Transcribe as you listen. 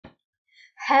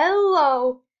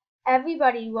Hello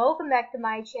everybody, welcome back to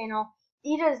my channel,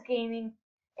 Eda's Gaming,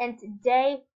 and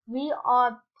today we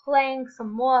are playing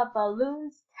some more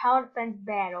Bloons Tower Defense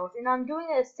Battles, and I'm doing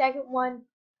a second one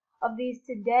of these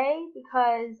today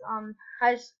because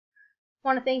I just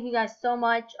want to thank you guys so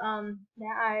much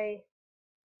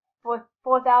for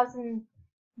 4,000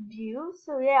 views.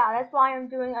 So yeah, that's why I'm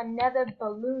doing another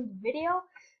Bloons video,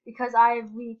 because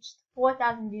I've reached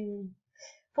 4,000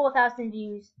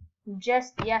 views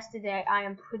just yesterday, I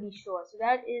am pretty sure. So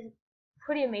that is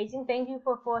pretty amazing. Thank you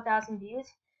for 4,000 views.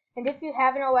 And if you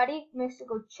haven't already, make sure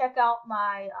to go check out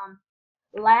my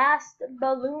last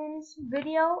Bloons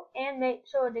video, and make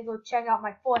sure to go check out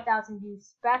my 4,000 views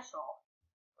special,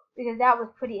 because that was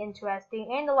pretty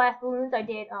interesting. And the last Bloons I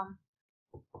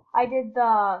did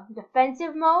the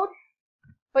defensive mode,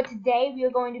 but today we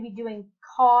are going to be doing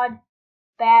card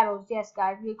battles. Yes,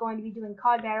 guys, we're going to be doing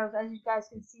card battles, as you guys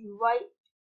can see right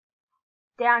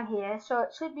down here. So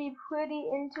it should be pretty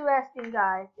interesting,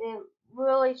 guys. It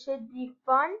really should be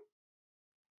fun.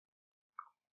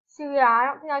 So yeah, I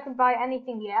don't think I can buy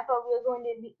anything yet, but we're going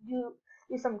to do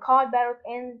some card battles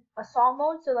in assault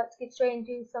mode. So let's get straight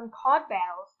into some card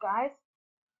battles, guys.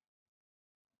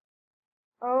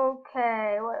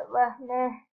 Okay,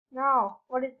 no,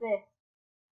 what is this?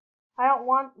 I don't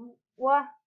want, what?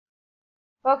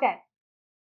 Okay.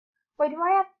 Wait, do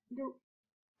I have to do,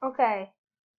 okay.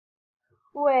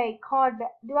 Wait,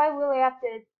 do I really have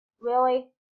to, really?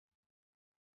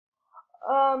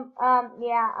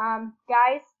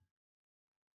 Guys,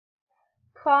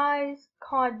 prize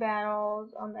card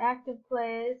battles, active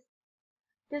plays.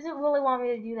 Does it really want me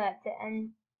to do that to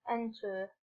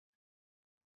enter?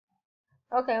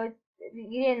 Okay,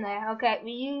 get in there. Okay,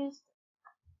 we used,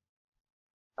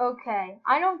 okay.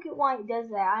 I don't get why it does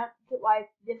that. I don't get why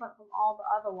it's different from all the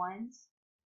other ones.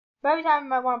 But every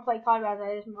time I want to play card battles,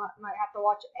 I just might have to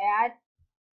watch an ad.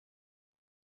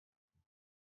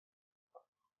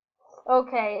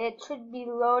 Okay, it should be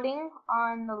loading,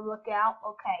 on the lookout.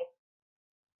 Okay.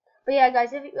 But yeah,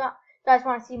 guys, if you guys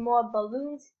want to see more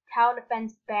Bloons Tower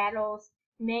Defense battles,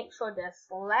 make sure to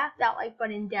slap that like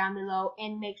button down below,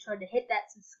 and make sure to hit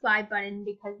that subscribe button,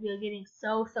 because we are getting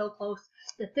so close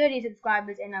to 30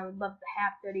 subscribers, and I would love to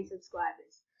have 30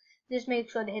 subscribers. Just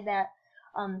make sure to hit that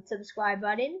subscribe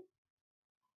button.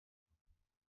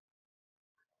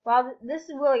 Wow, this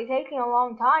is really taking a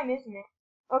long time, isn't it?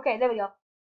 Okay, there we go.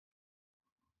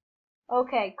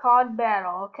 Okay, card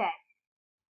battle. Okay.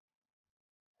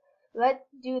 Let's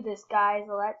do this, guys.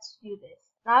 Let's do this.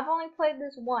 Now, I've only played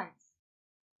this once.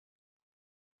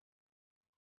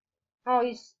 Oh,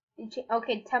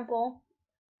 okay, temple.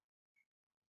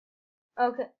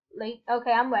 Okay,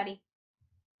 okay, I'm ready.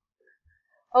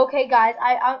 Okay, guys,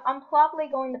 I'm probably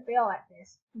going to fail at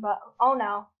this, but oh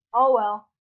no, oh well.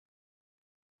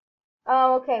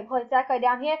 Oh, okay, place that guy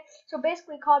down here. So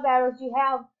basically, card battles, you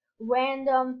have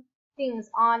random things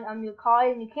on your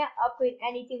card, and you can't upgrade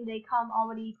anything. They come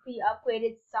already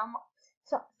pre-upgraded. Some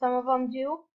of them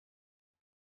do.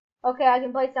 Okay, I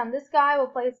can place down this guy. We'll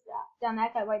place down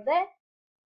that guy right there.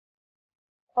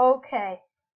 Okay.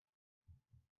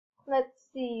 Let's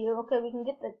see. Okay, we can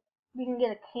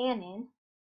get a cannon.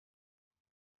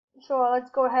 So let's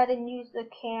go ahead and use the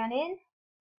cannon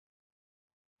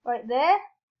right there.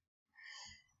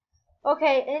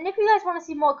 Okay, and if you guys want to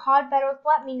see more card battles,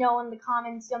 let me know in the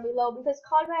comments down below, because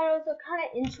card battles are kind of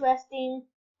interesting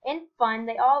and fun.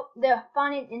 They're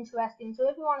fun and interesting. So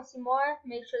if you want to see more,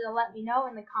 make sure to let me know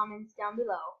in the comments down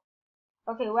below.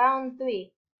 Okay, round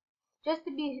 3. Just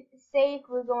to be safe,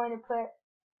 we're going to put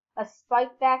a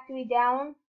spike factory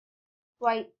down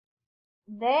right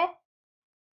there.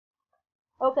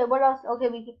 Okay, what else?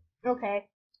 Okay,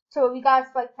 so we got a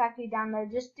spike factory down there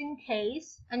just in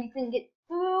case, and you can get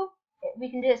through.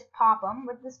 We can just pop them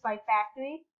with the spike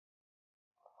factory.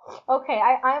 Okay,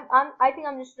 I think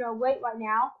I'm just gonna wait right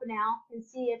now for now and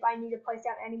see if I need to place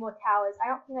down any more towers. I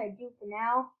don't think I do for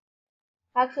now.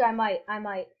 Actually, I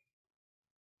might.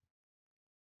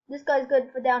 This guy's good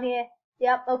for down here.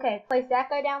 Yep. Okay, place that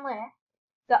guy down there.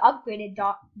 The upgraded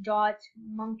dodge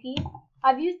monkey.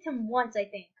 I've used him once, I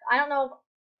think. I don't know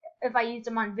if I used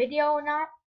him on video or not.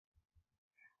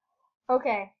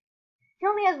 Okay. He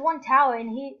only has one tower,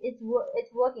 and it's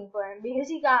working for him, because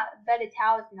he got better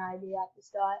towers than I did at the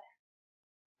start.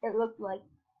 It looked like.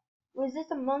 Was this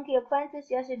a monkey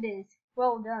apprentice? Yes, it is.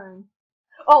 Well done.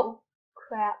 Oh,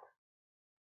 crap.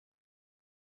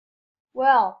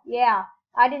 Well, yeah,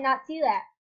 I did not see that.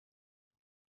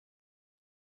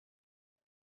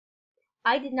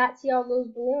 I did not see all those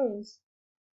balloons.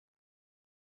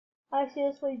 I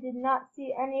seriously did not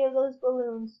see any of those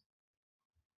balloons.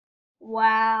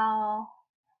 Wow.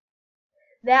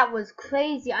 That was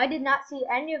crazy. I did not see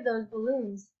any of those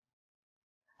balloons.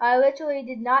 I literally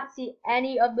did not see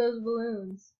any of those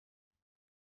balloons.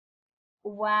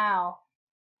 Wow.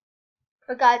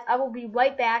 But guys, I will be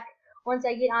right back once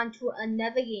I get onto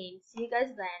another game. See you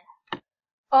guys then.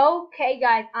 Okay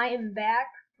guys, I am back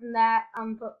from that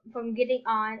from getting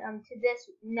on to this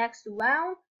next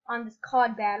round on this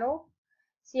card battle.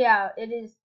 So yeah, it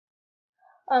is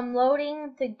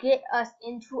loading to get us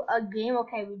into a game.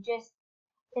 Okay, we just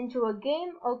into a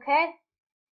game. Okay.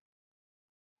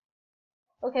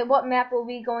 Okay, what map are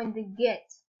we going to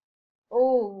get?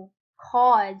 Oh,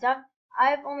 cards.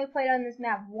 I've only played on this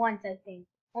map once, I think.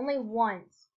 Only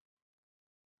once.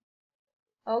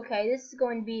 Okay, this is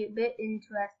going to be a bit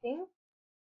interesting.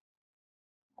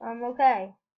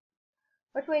 Okay.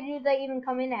 Which way do they even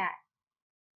come in at?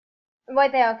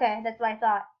 Right there, okay, that's what I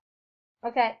thought.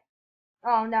 Okay.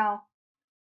 Oh no.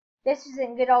 This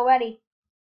isn't good already.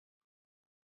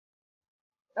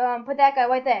 Put that guy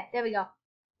right there. There we go.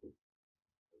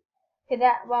 Okay,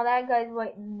 that guy's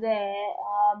right there.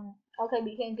 Okay,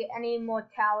 we can't get any more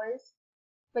towers.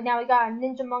 But now we got a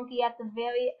ninja monkey at the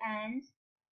very end.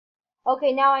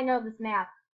 Okay, now I know this map.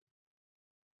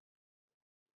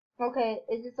 Okay,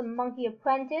 is this a monkey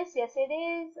apprentice? Yes, it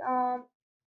is.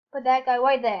 Put that guy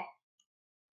right there.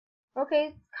 Okay,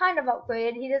 it's kind of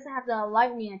upgraded. He doesn't have the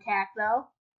lightning attack though.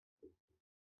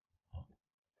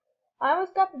 I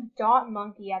almost got the dot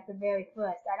monkey at the very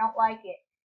first. I don't like it.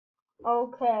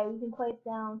 Okay, we can place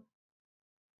down.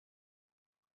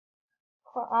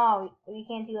 Oh, we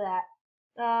can't do that.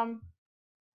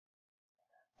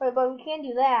 Wait, but we can't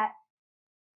do that.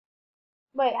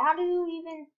 Wait, how do you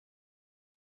even,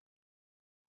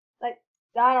 like,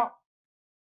 I don't,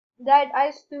 I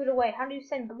just threw it away. How do you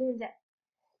send balloons at?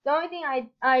 The only thing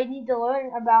I need to learn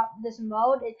about this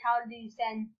mode is how do you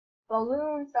send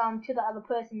balloons to the other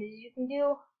person. Is you can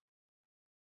do,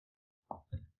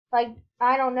 like,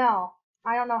 I don't know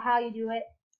how you do it.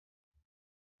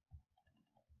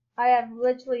 I have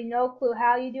literally no clue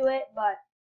how you do it, but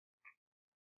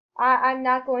I'm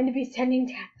not going to be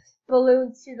sending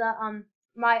balloons to the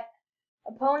my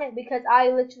opponent because I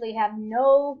literally have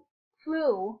no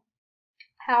clue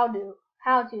how to.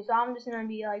 So I'm just gonna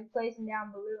be like placing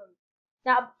down balloons,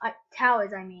 not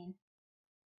towers. I mean,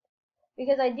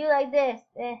 because I do like this,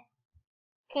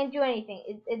 can't do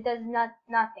anything. It does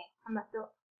nothing. I'm not throw.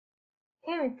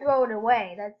 Can't even throw it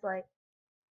away. That's like,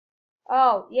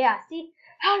 oh yeah. See,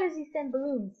 how does he send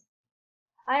balloons?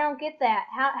 I don't get that.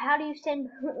 How do you send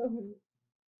balloons?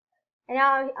 And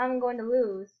now I'm going to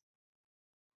lose.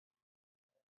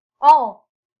 Oh,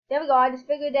 there we go. I just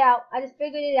figured it out. I just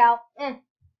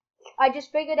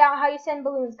figured out how you send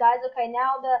balloons, guys. Okay,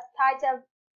 now the tides have,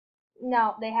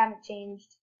 no, they haven't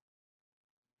changed.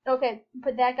 Okay,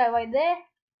 put that guy right there.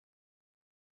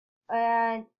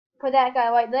 And put that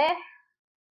guy right there.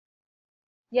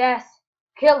 Yes,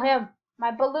 kill him.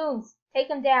 My balloons, take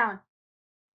him down.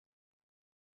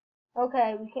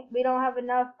 Okay, we don't have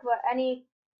enough for any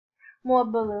more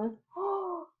balloons.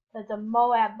 That's a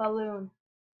Moab balloon.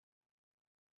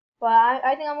 But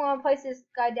I think I'm gonna place this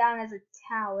guy down as a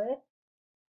tower.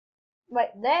 Right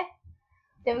there.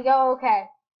 There we go. Okay.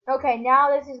 Okay,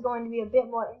 now this is going to be a bit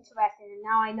more interesting, and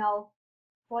now I know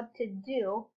what to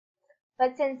do.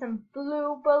 Let's send some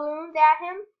blue balloons at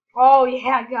him. Oh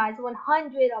yeah, guys,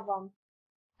 100 of them.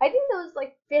 I think there was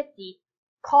like 50.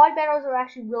 Card battles are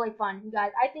actually really fun, you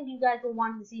guys. I think you guys will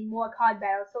want to see more card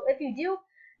battles. So if you do,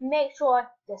 make sure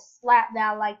to slap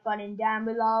that like button down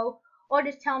below, or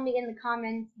just tell me in the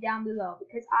comments down below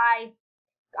because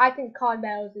I think card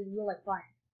battles is really fun.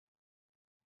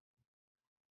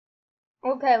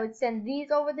 Okay, let's send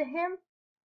these over to him.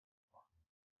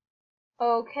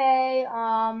 Okay,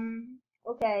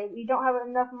 okay, we don't have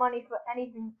enough money for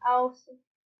anything else.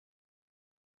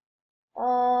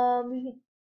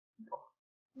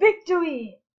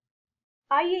 Victory!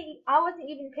 I wasn't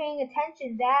even paying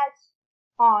attention. That's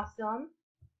awesome.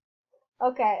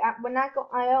 Okay, I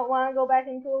don't want to go back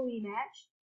into a rematch.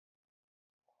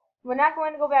 We're not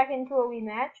going to go back into a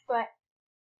rematch, but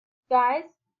guys,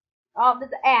 oh,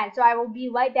 there's an ad, so I will be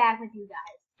right back with you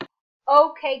guys.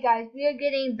 Okay, guys, we are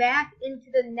getting back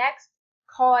into the next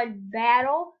card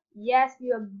battle. Yes,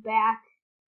 we are back.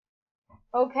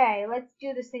 Okay, let's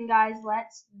do this thing, guys.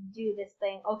 Let's do this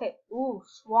thing. Okay, ooh,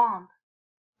 swamp.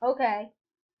 Okay,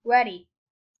 ready.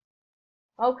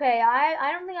 Okay,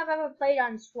 I don't think I've ever played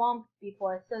on swamp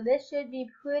before, so this should be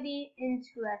pretty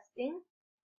interesting.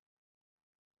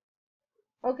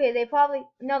 Okay, they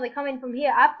come in from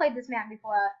here. I've played this map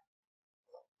before.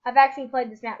 I've actually played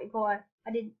this map before.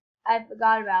 I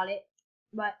forgot about it,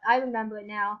 but I remember it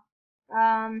now.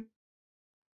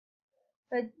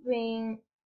 put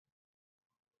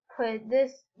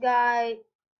this guy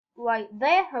right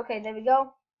there. Okay, there we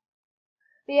go.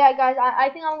 But yeah, guys, I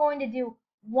think I'm going to do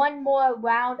one more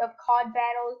round of card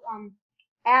battles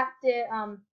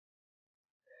after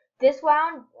this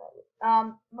round.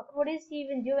 What is he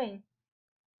even doing?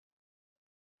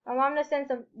 I'm gonna send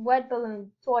some red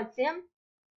balloons towards him.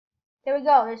 There we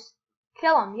go. Just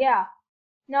kill him. Yeah.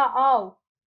 No. Oh.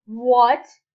 What?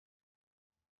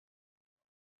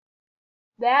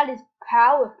 That is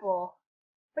powerful.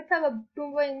 What type of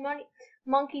boomerang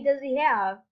monkey does he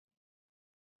have?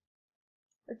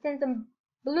 Let's send some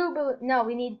blue balloons. No,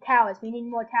 we need towers. We need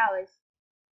more towers.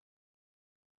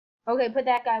 Okay, put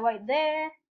that guy right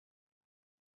there.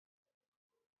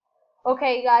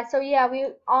 Okay, guys, so yeah, we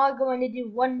are going to do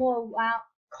one more round,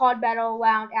 card battle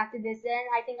round after this, and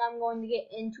I think I'm going to get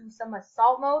into some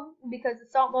assault mode, because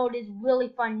assault mode is really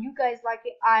fun. You guys like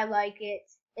it, I like it.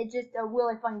 It's just a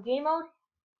really fun game mode.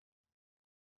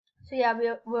 So yeah,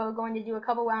 we're going to do a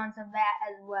couple rounds of that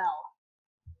as well.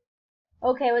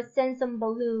 Okay, let's send some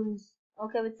balloons.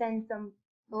 Okay, let's send some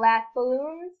black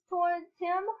balloons towards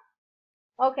him.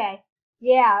 Okay,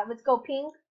 yeah, let's go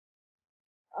pink.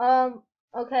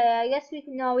 Okay, I guess we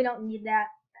can, no, we don't need that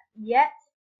yet.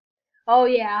 Oh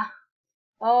yeah.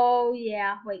 Oh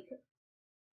yeah, wait.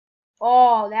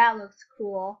 Oh, that looks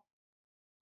cool.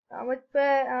 Let's put,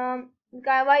 the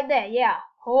guy right there, yeah.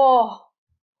 Oh.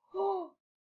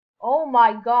 Oh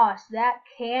my gosh, that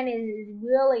cannon is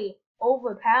really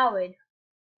overpowered.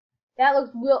 That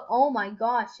looks real, oh my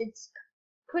gosh, it's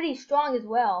pretty strong as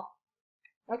well.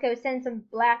 Okay, we send some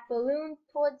black balloons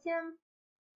towards him.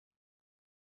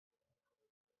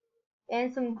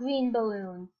 And some green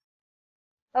balloons.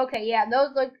 Okay, yeah,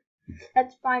 those look,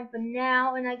 that's fine for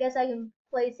now. And I guess I can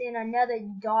place in another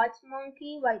dot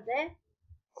monkey right there.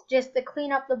 Just to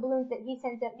clean up the balloons that he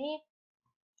sent at me.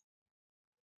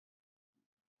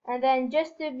 And then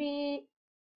just to be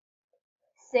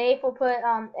safe, we'll put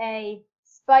a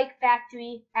spike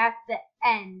factory at the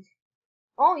end.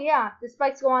 Oh yeah, the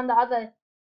spikes go on the other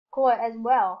court as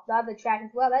well. The other track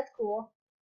as well, that's cool.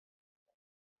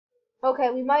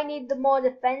 Okay, we might need the more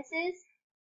defenses.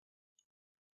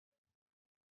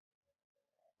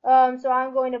 So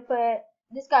I'm going to put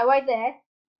this guy right there.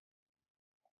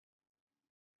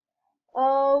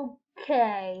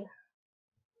 Okay.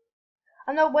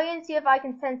 I'm gonna wait and see if I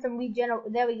can send some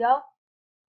there we go.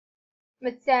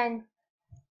 Let's send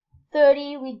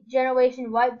 30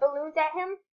 regeneration white balloons at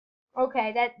him.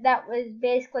 Okay, that was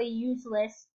basically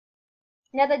useless.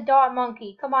 Another dart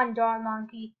monkey. Come on, dart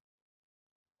monkey.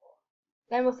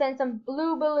 Then we'll send some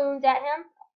blue balloons at him.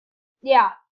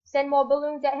 Yeah, send more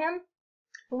balloons at him.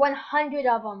 100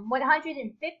 of them.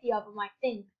 150 of them, I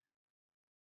think.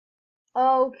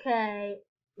 Okay.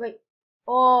 Wait.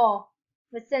 Oh.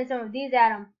 Let's send some of these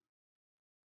at him.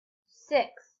 6.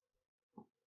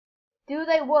 Do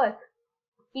they work?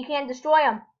 He can't destroy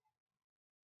them.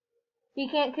 He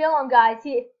can't kill him, guys.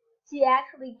 He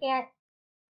actually can't.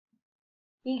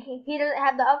 He doesn't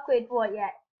have the upgrade for it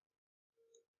yet.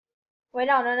 Wait,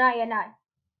 no, not yet, not.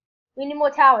 We need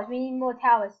more towers. We need more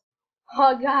towers.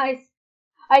 Oh, guys,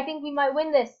 I think we might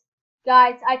win this.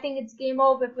 Guys, I think it's game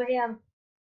over for him.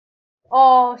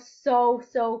 Oh, so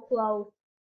close.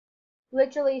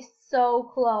 Literally so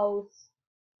close.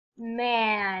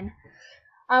 Man,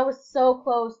 I was so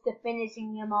close to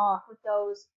finishing him off with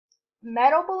those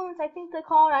metal balloons, I think they're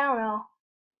called. I don't know.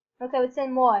 Okay, let's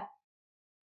send more.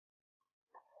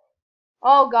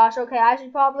 Oh gosh, okay, I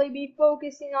should probably be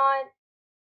focusing on.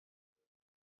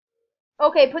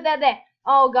 Okay, put that there.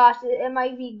 Oh gosh, it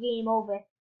might be game over.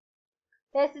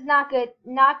 This is not good.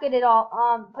 Not good at all.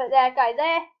 Put that guy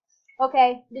there.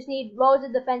 Okay, just need loads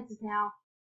of defenses now.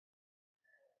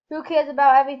 Who cares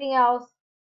about everything else?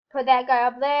 Put that guy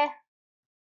up there.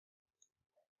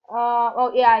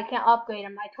 Oh yeah, I can't upgrade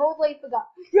him. I totally forgot.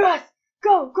 Yes!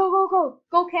 Go, go, go, go!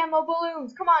 Go camo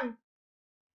balloons! Come on!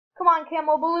 Come on,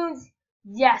 camo balloons!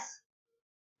 Yes!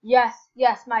 Yes,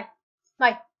 yes, my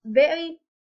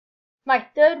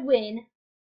third win.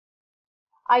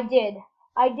 I did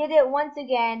it once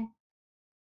again.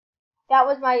 That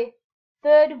was my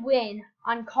third win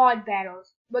on card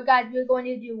battles. But guys, we're going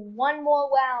to do one more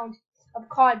round of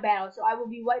card battles. So I will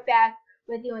be right back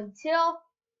with you until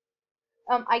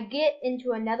I get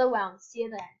into another round. See you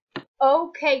then.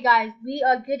 Okay guys, we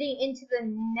are getting into the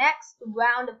next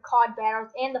round of card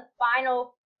battles and the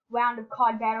final round of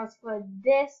card battles for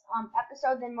this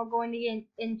episode. Then we're going to get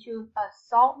into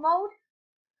assault mode.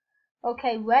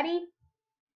 Okay, ready?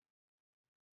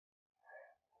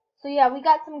 So yeah, we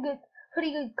got some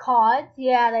pretty good cards.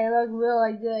 Yeah, they look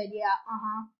really good. Yeah,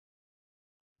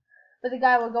 But the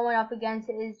guy we're going up against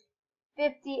is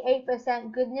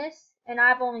 58% goodness, and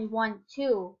I've only won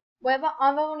 2. Wait,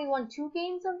 I've only won 2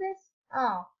 games of this?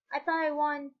 Oh, I thought I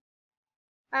won.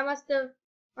 I must have.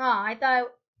 Oh, I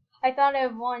thought I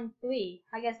won 3.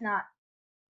 I guess not.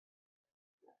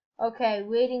 Okay,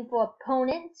 waiting for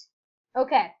opponent.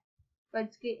 Okay,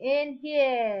 let's get in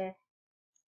here.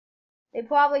 They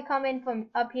probably come in from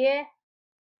up here.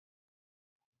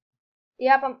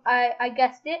 Yep, I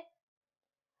guessed it.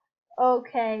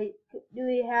 Okay, do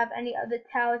we have any other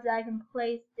towers that I can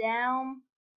place down?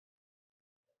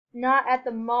 Not at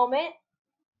the moment.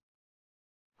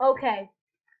 Okay,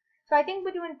 so I think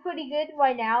we're doing pretty good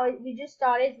right now. We just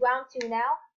started round 2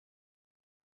 now.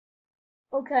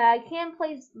 Okay, I can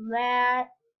place that.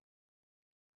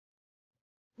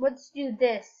 Let's do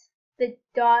this. The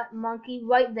dot monkey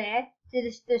right there. To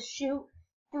just shoot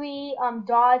 3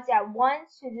 dots at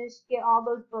once to just get all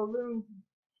those balloons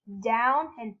down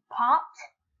and popped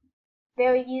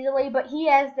very easily. But he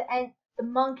has the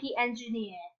monkey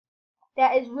engineer.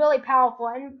 That is really powerful.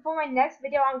 And for my next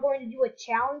video, I'm going to do a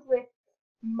challenge with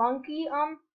monkey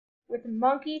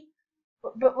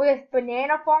but with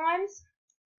banana farms,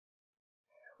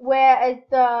 where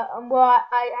it's I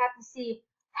have to see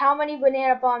how many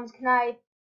banana farms can I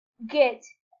get.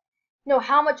 No,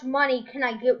 how much money can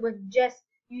I get with just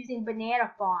using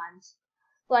banana farms?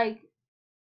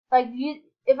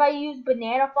 If I use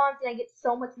banana farms and I get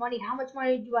so much money, how much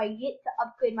money do I get to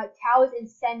upgrade my towers and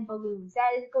send balloons?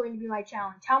 That is going to be my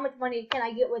challenge. How much money can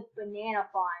I get with banana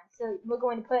farms? So we're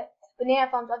going to put banana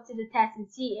farms up to the test and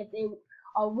see if they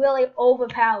are really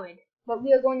overpowered. But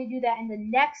we are going to do that in the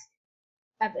next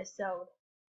episode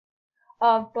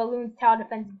of Bloons Tower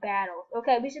Defense Battles.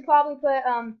 Okay, we should probably put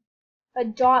a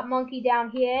dot monkey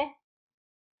down here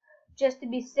just to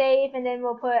be safe, and then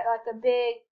we'll put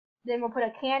then we'll put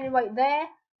a cannon right there,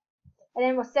 and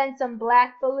then we'll send some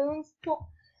black balloons to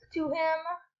him.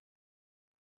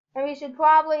 And we should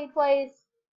probably place.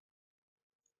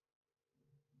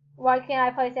 Why can't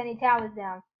I place any towers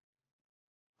down?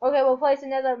 Okay, we'll place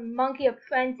another monkey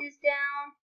apprentice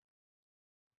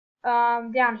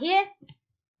down here.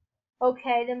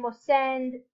 Okay, then we'll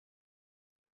send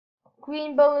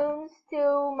green balloons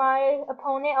to my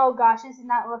opponent. Oh gosh, this is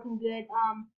not looking good.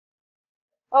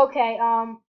 Okay,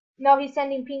 no, he's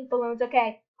sending pink balloons.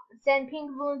 Okay, send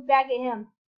pink balloons back at him.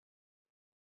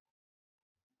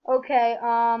 Okay,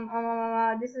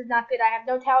 this is not good. I have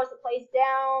no towers to place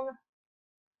down.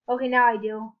 Okay, now I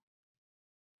do.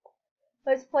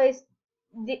 Let's place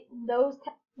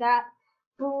that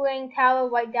boomerang tower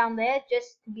right down there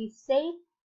just to be safe.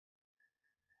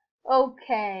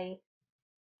 Okay.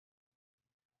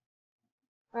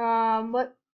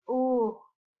 What? Ooh,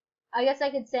 I guess I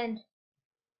could send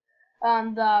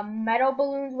the metal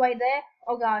balloons right there.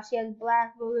 Oh gosh, he has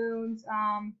black balloons.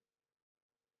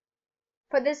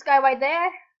 Put this guy right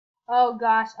there. Oh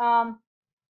gosh,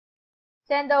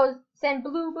 send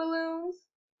blue balloons.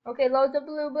 Okay, loads of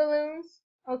blue balloons.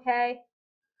 Okay.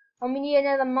 We need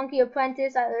another monkey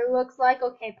apprentice, it looks like.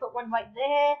 Okay, put one right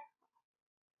there.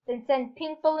 Then send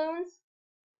pink balloons.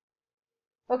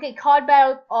 Okay, card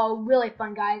battles are really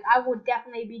fun, guys. I will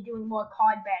definitely be doing more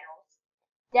card battles.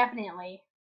 Definitely.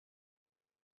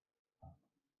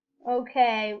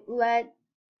 Okay, let's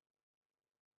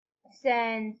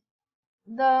send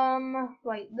them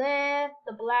right there.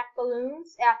 The black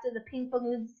balloons after the pink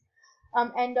balloons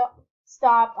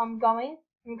stop going.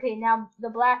 Okay, now the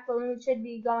black balloons should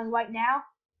be going right now.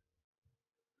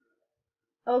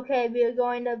 Okay, we are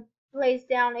going to place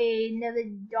down another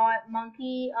dot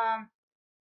monkey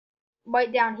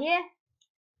right down here.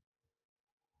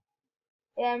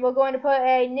 And we're going to put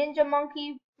a ninja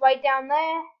monkey right down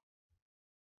there,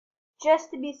 just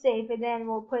to be safe. And then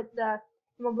we'll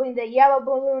bring the yellow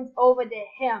balloons over to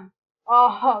him.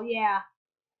 Oh yeah,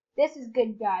 this is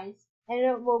good, guys. And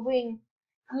then we'll bring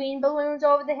green balloons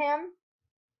over to him.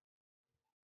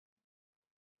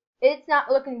 It's not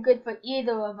looking good for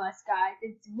either of us, guys.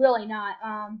 It's really not.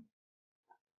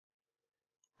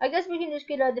 I guess we can just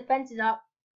get our defenses up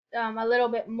a little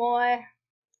bit more.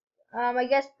 I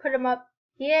guess put them up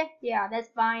here. Yeah, that's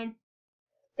fine.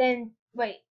 Then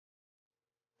wait.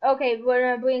 Okay, we're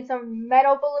gonna bring some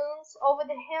metal balloons over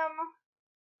to him.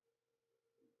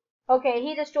 Okay,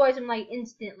 he destroys them like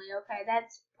instantly. Okay,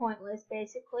 that's pointless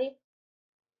basically.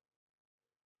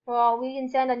 Well, we can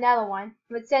send another one.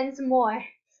 Let's send some more.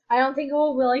 I don't think it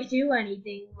will really do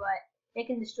anything, but it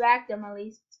can distract them at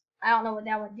least. I don't know what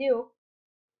that would do.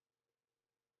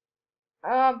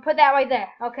 Put that right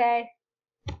there. Okay.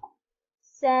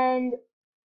 Send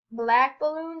black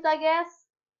balloons, I guess.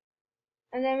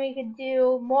 And then we could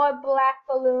do more black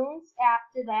balloons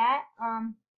after that.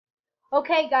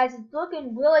 Okay, guys, it's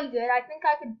looking really good. I think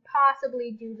I could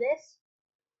possibly do this.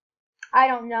 I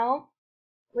don't know.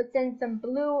 Let's send some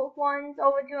blue ones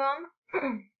over to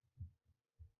them.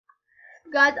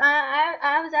 Guys,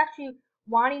 I was actually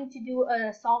wanting to do an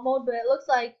assault mode, but it looks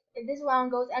like if this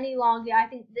round goes any longer, I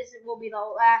think this will be the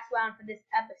last round for this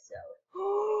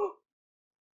episode.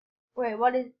 Wait,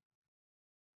 what is...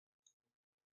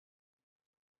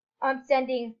 I'm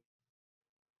sending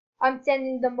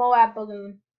the Moab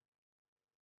balloon.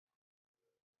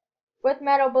 With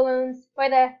metal balloons.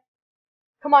 Right there.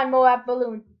 Come on, Moab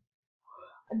balloon.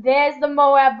 There's the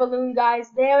Moab balloon, guys.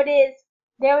 There it is.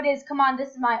 There it is. Come on, this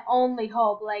is my only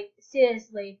hope. Like,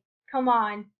 seriously. Come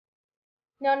on.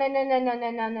 No, no, no, no, no,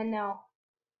 no, no, no, no.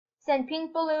 Send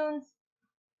pink balloons.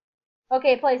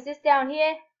 Okay, place this down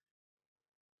here.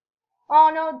 Oh,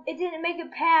 no, it didn't make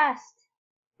it past.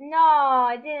 No,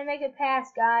 it didn't make it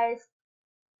past, guys.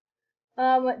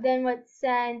 Then let's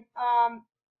send,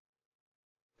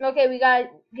 okay, we gotta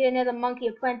get another monkey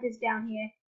apprentice down here.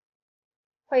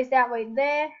 Place that right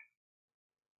there.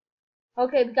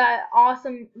 Okay, we got an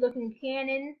awesome looking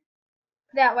cannon.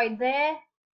 Put that right there.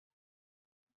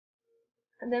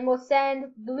 And then we'll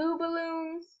send blue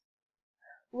balloons,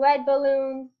 red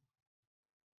balloons.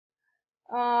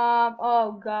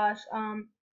 Oh gosh.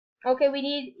 Okay, we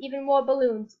need even more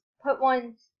balloons.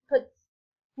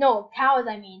 No, towers,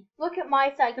 I mean. Look at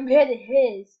my side compared to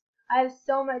his. I have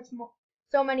so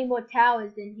many more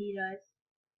towers than he does.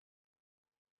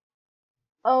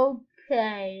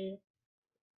 Okay.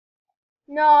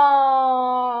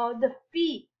 No,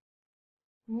 defeat.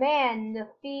 Man,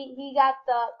 defeat. He got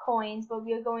the coins, but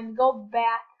we are going to go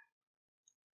back.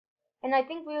 And I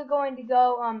think we are going to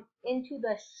go into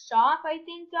the shop, I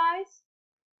think, guys.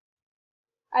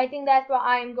 I think that's what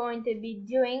I'm going to be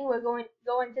doing. We're going to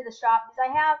go into the shop because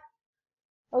I have,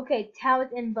 okay,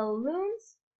 towers and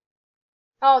balloons.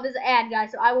 Oh, there's an ad,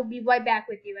 guys, so I will be right back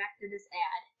with you after this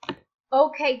ad.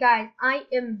 Okay, guys, I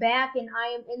am back and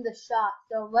I am in the shop.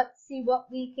 So let's see what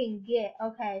we can get.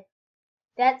 Okay,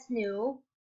 that's new.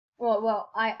 Well,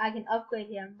 I can upgrade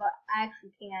him, but I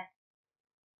actually can't.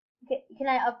 Okay, can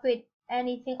I upgrade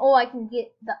anything? Oh, I can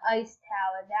get the ice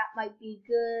tower. That might be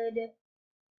good.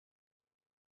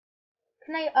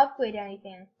 Can I upgrade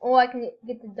anything? Oh, I can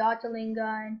get the Dartling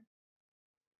gun.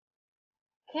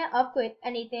 Can't upgrade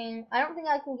anything. I don't think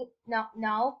I can get,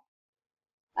 no.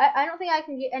 I don't think I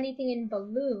can get anything in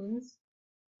balloons.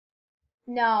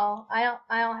 No, I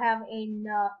don't have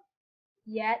enough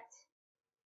yet.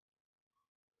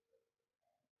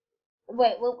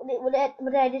 Wait, what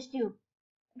did I just do?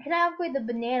 Can I upgrade the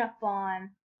banana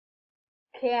farm?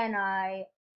 Can I?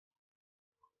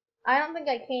 I don't think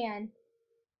I can.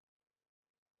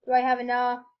 Do I have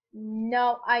enough?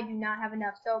 No, I do not have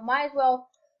enough. So might as well,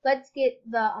 let's get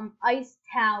the ice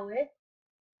tower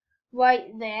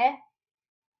right there.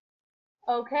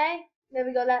 Okay, there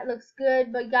we go. That looks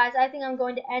good. But guys, I think I'm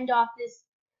going to end off this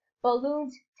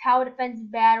Bloons tower defense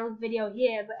battles video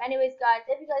here. But anyways, guys,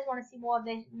 if you guys want to see more of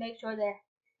this, make sure to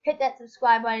hit that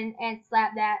subscribe button and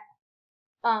slap that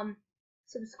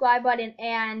subscribe button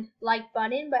and like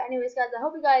button. But anyways, guys, I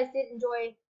hope you guys did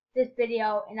enjoy this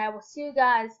video, and I will see you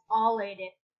guys all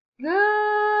later.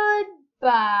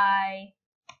 Goodbye.